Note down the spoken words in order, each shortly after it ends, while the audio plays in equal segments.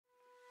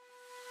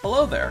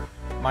Hello there,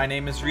 my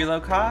name is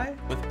Relo Kai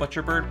with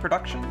Butcherbird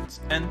Productions,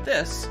 and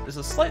this is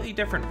a slightly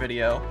different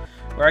video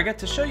where I get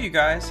to show you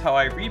guys how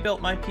I rebuilt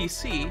my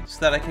PC so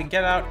that I can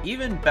get out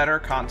even better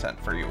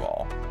content for you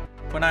all.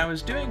 When I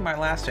was doing my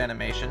last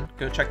animation,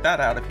 go check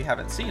that out if you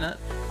haven't seen it,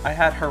 I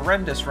had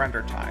horrendous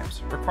render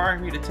times,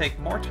 requiring me to take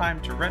more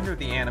time to render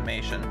the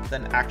animation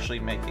than actually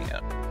making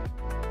it.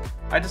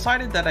 I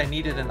decided that I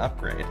needed an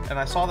upgrade, and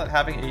I saw that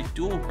having a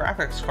dual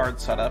graphics card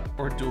setup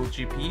or dual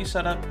GPU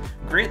setup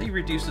greatly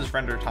reduces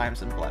render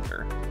times in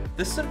Blender.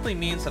 This simply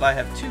means that I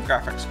have two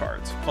graphics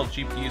cards, called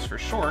GPUs for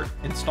short,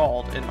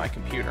 installed in my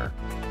computer.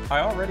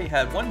 I already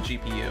had one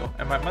GPU,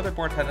 and my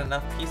motherboard had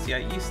enough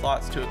PCIe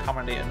slots to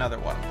accommodate another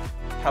one.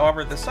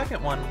 However, the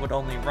second one would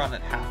only run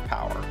at half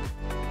power.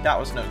 That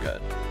was no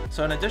good.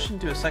 So in addition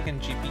to a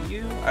second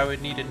GPU, I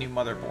would need a new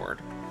motherboard.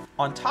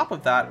 On top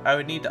of that, I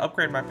would need to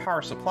upgrade my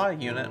power supply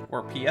unit,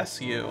 or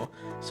PSU,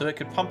 so it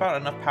could pump out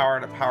enough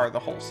power to power the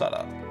whole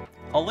setup.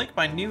 I'll link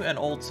my new and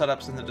old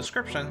setups in the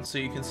description so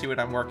you can see what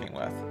I'm working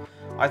with.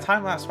 I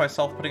time-lapsed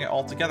myself putting it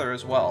all together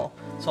as well,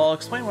 so I'll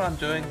explain what I'm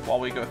doing while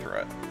we go through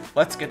it.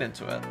 Let's get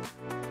into it.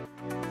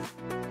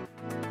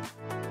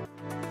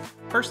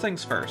 First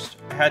things first,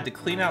 I had to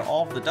clean out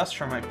all of the dust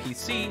from my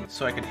PC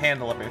so I could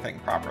handle everything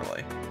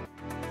properly.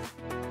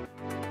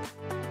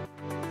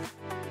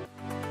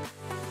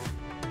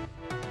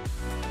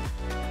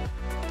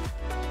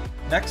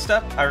 Next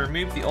up, I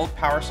removed the old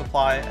power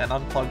supply and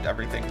unplugged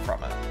everything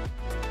from it.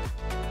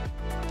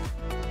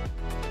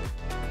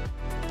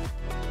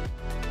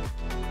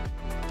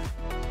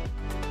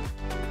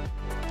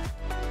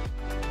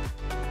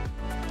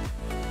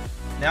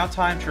 Now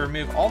time to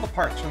remove all the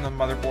parts from the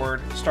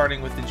motherboard,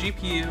 starting with the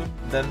GPU,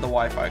 then the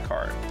Wi-Fi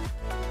card.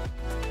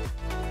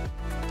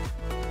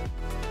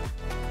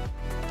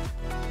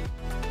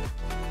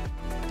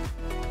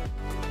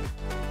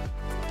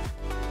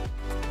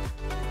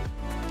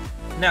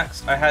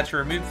 Next, I had to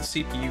remove the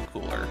CPU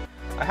cooler.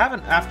 I have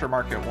an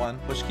aftermarket one,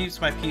 which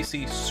keeps my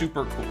PC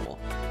super cool,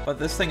 but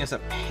this thing is a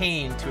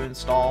pain to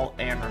install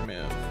and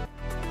remove.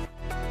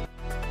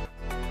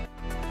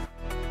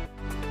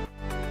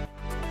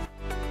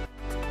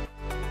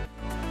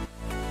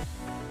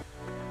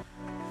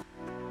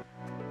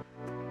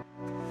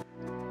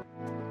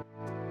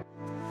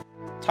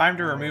 Time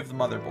to remove the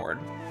motherboard.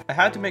 I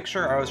had to make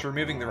sure I was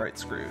removing the right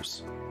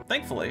screws.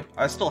 Thankfully,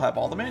 I still have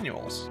all the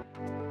manuals.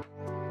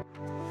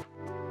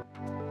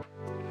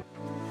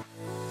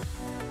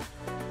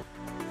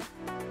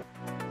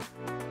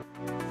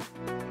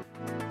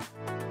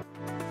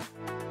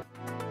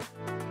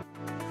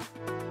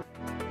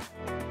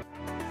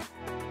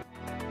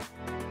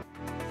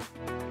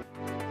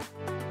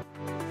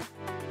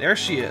 There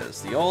she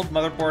is, the old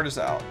motherboard is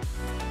out.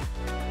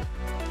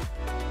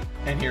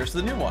 And here's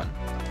the new one.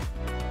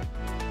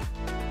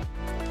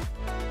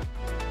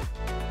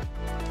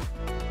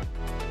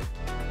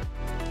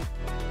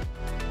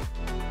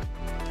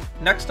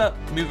 Next up,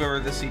 move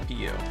over the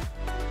CPU.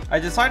 I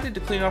decided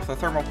to clean off the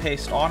thermal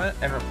paste on it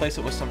and replace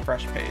it with some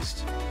fresh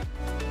paste.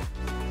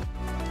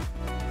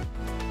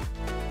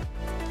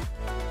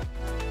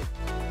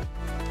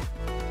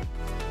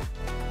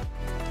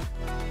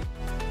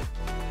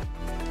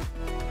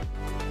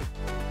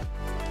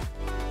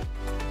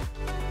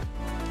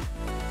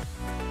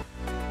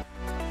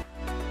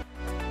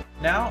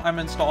 Now I'm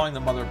installing the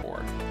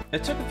motherboard.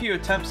 It took a few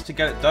attempts to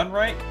get it done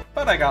right,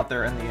 but I got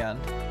there in the end.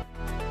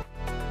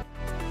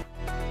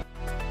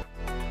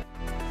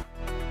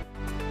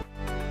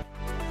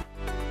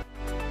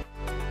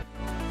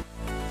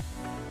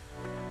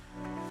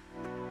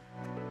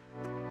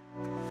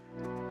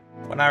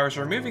 When I was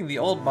removing the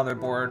old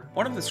motherboard,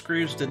 one of the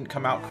screws didn't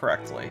come out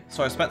correctly,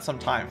 so I spent some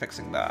time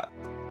fixing that.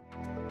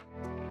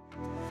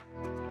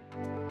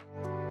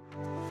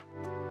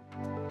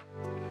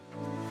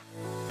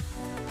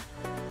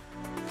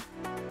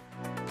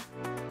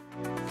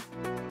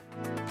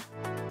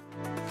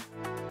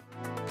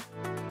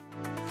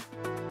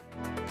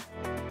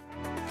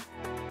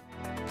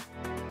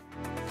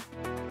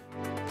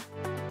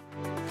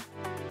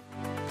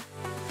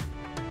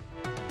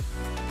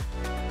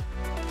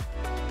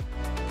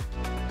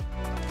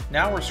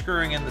 Now we're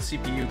screwing in the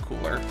CPU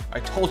cooler. I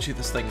told you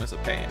this thing was a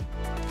pain.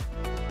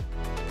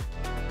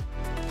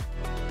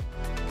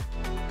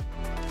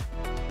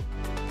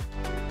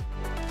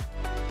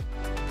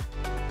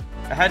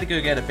 I had to go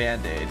get a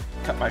band-aid,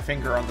 cut my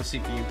finger on the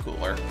CPU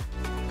cooler.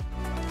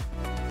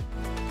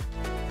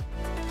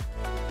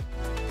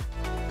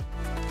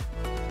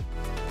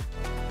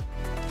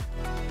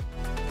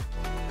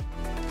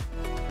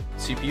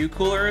 CPU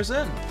cooler is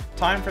in.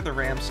 Time for the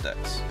RAM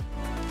sticks.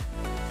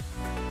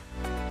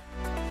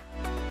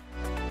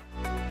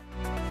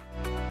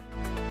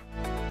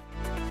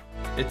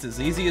 It's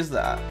as easy as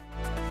that.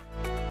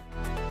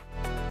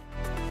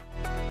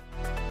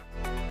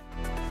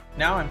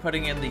 Now I'm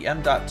putting in the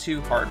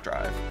M.2 hard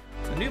drive.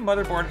 The new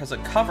motherboard has a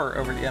cover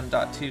over the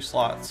M.2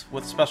 slots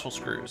with special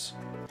screws.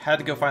 Had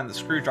to go find the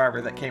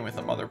screwdriver that came with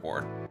the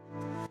motherboard.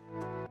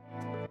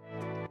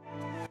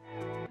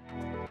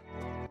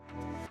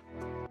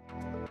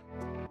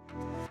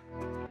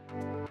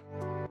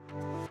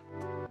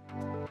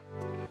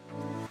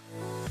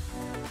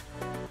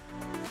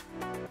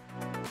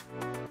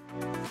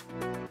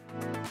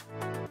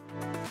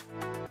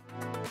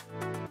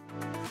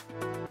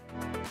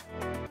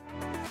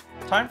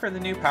 Time for the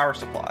new power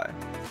supply.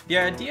 The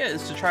idea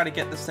is to try to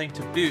get this thing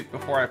to boot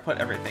before I put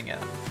everything in.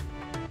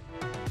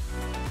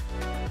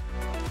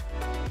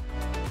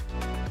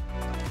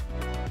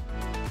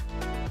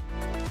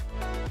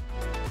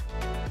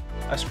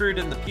 I screwed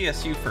in the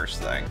PSU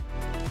first thing.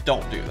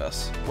 Don't do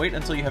this. Wait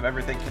until you have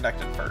everything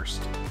connected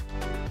first.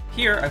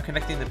 Here, I'm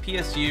connecting the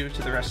PSU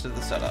to the rest of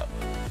the setup.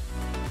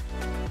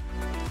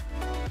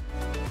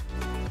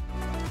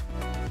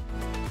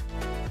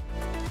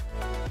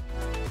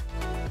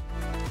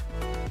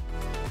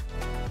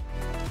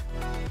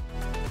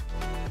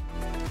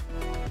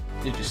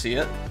 Did you see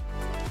it?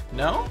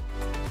 No?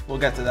 We'll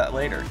get to that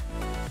later.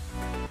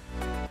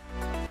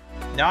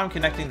 Now I'm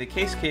connecting the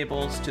case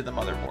cables to the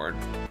motherboard.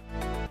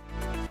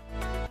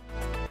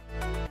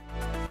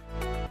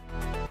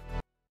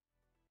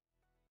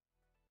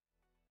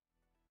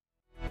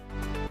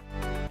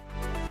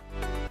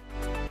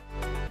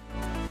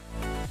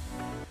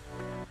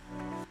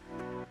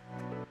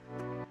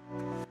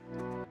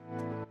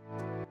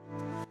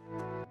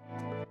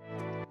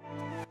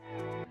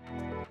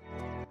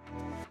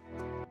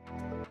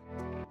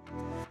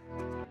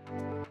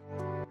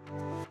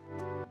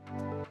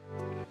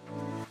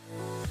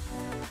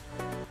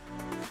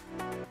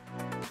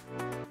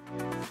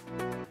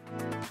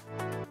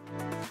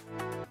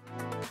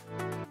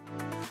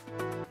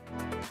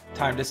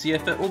 Time to see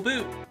if it will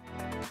boot.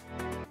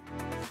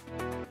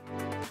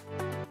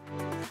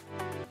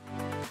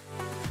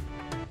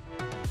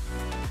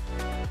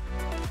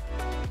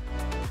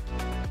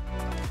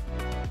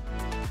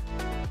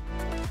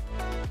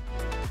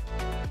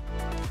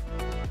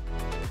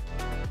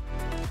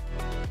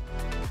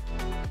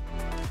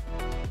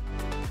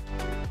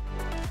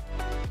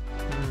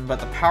 But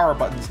the power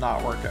button's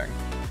not working.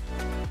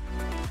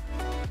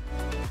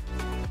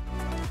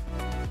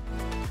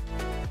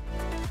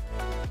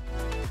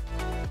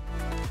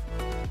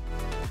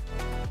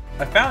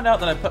 I found out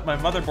that I put my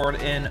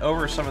motherboard in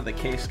over some of the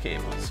case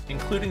cables,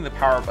 including the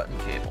power button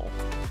cable.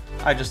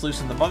 I just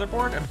loosened the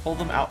motherboard and pulled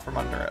them out from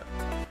under it.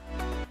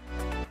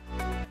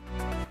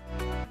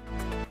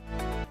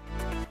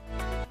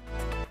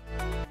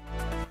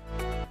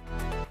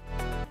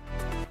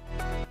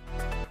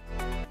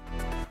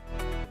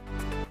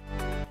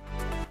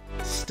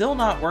 Still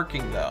not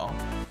working though.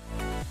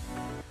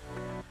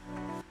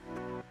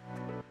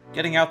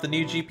 Getting out the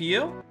new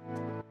GPU?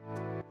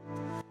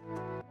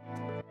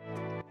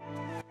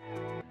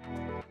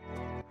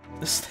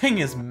 This thing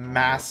is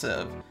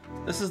massive.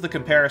 This is the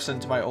comparison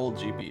to my old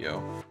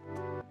GPU.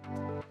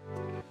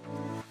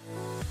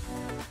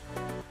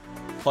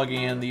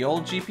 Plugging in the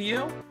old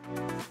GPU.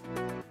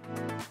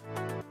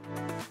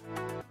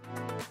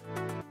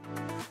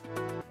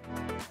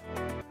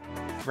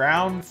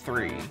 Round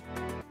 3.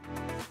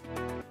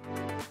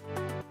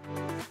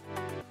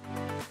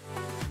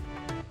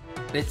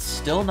 It's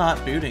still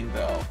not booting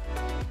though.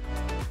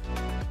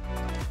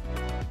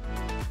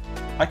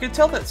 I could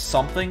tell that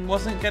something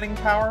wasn't getting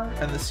power,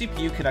 and the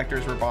CPU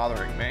connectors were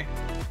bothering me.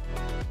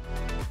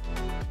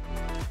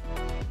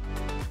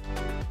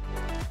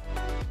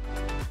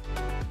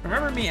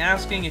 Remember me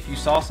asking if you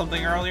saw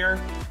something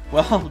earlier?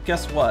 Well,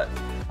 guess what?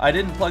 I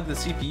didn't plug the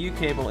CPU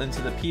cable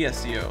into the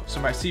PSU, so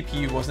my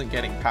CPU wasn't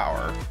getting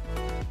power.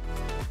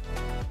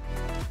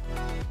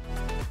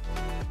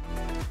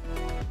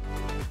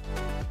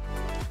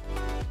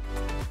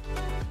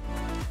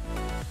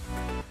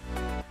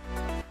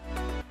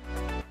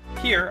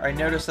 Here, I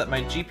noticed that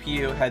my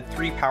GPU had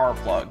 3 power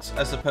plugs,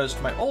 as opposed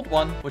to my old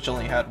one, which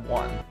only had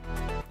 1.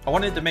 I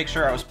wanted to make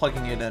sure I was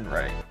plugging it in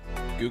right.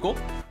 Google?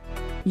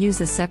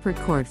 Use a separate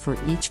cord for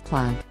each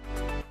plug.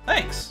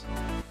 Thanks!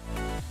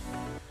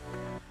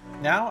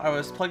 Now I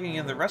was plugging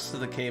in the rest of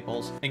the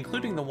cables,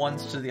 including the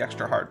ones to the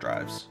extra hard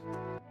drives.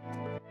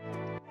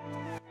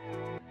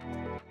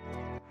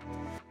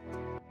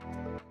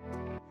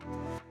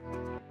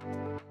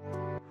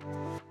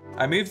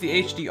 I moved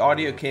the HD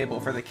audio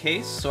cable for the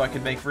case so I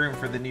could make room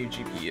for the new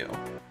GPU.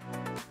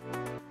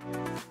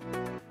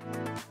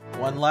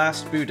 One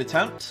last boot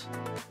attempt.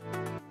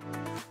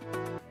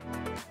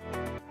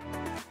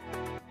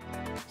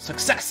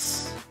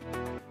 Success!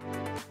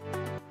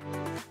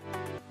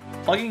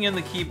 Plugging in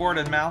the keyboard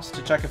and mouse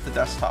to check if the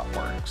desktop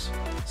works.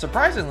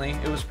 Surprisingly,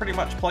 it was pretty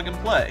much plug and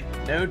play,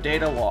 no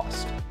data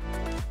lost.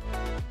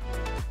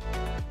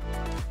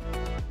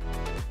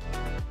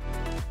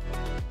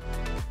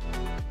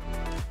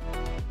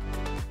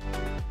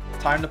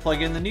 Time to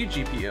plug in the new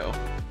GPU.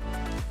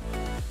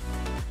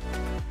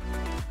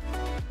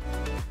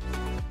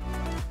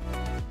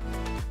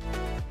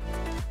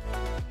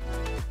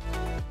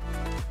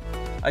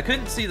 I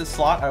couldn't see the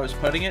slot I was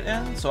putting it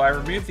in, so I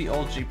removed the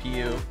old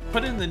GPU,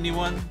 put in the new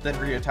one, then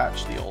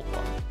reattached the old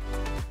one.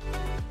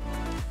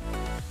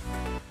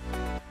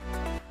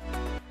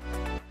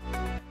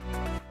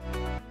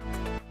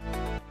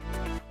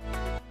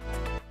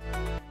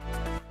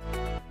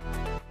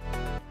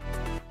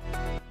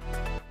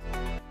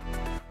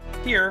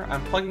 Here,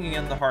 I'm plugging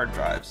in the hard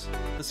drives.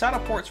 The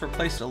SATA ports were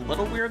placed a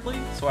little weirdly,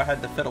 so I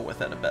had to fiddle with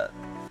it a bit.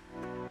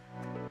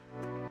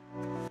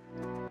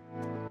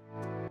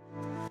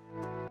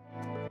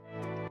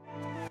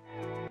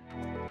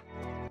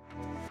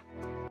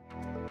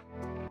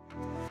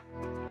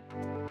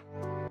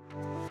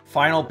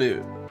 Final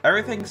boot.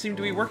 Everything seemed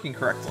to be working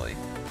correctly.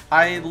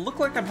 I look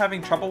like I'm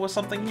having trouble with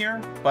something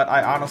here, but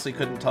I honestly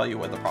couldn't tell you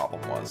what the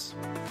problem was.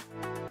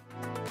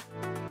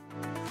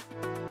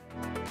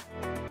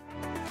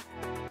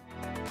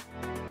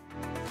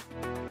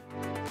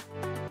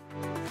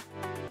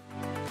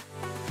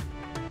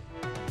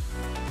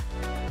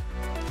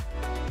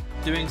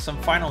 Doing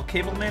some final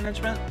cable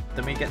management,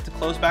 then we get to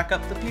close back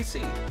up the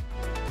PC.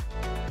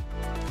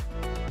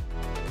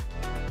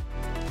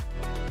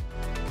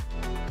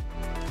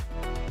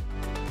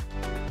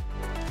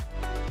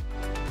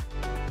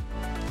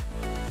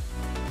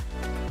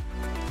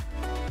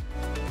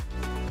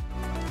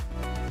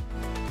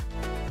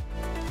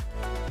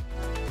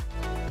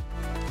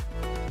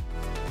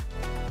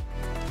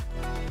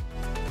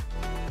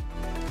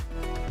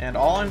 And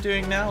all I'm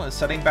doing now is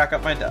setting back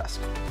up my desk.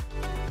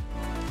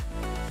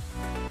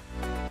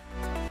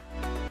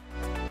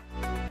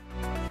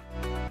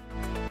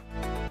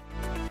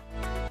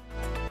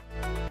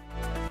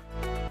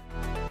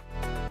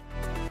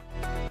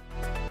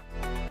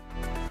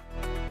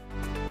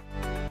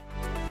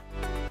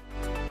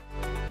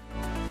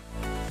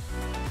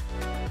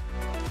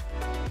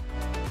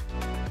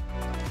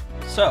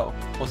 So,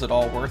 was it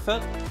all worth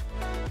it?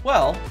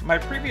 Well, my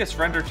previous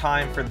render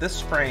time for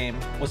this frame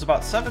was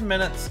about 7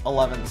 minutes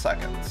 11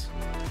 seconds.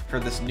 For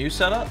this new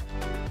setup,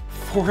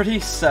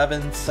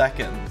 47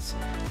 seconds.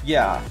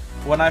 Yeah,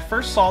 when I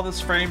first saw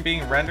this frame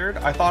being rendered,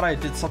 I thought I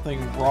did something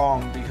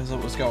wrong because it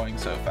was going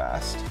so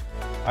fast.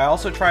 I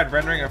also tried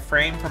rendering a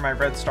frame for my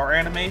red star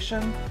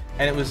animation,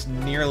 and it was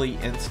nearly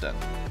instant.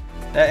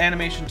 That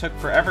animation took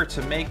forever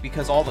to make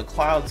because all the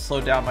clouds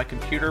slowed down my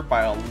computer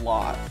by a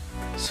lot.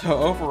 So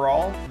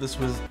overall, this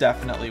was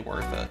definitely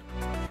worth it.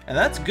 And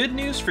that's good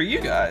news for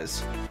you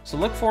guys, so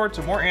look forward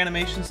to more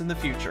animations in the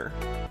future.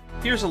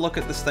 Here's a look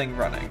at this thing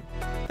running.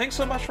 Thanks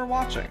so much for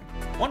watching.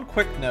 One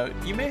quick note,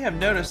 you may have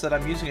noticed that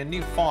I'm using a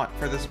new font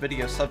for this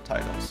video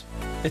subtitles.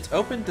 It's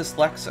Open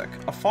Dyslexic,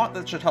 a font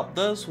that should help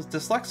those with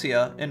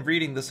dyslexia in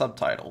reading the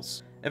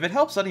subtitles. If it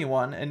helps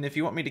anyone, and if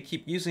you want me to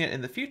keep using it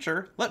in the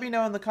future, let me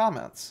know in the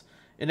comments.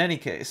 In any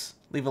case,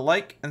 leave a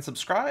like and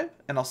subscribe,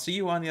 and I'll see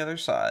you on the other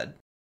side.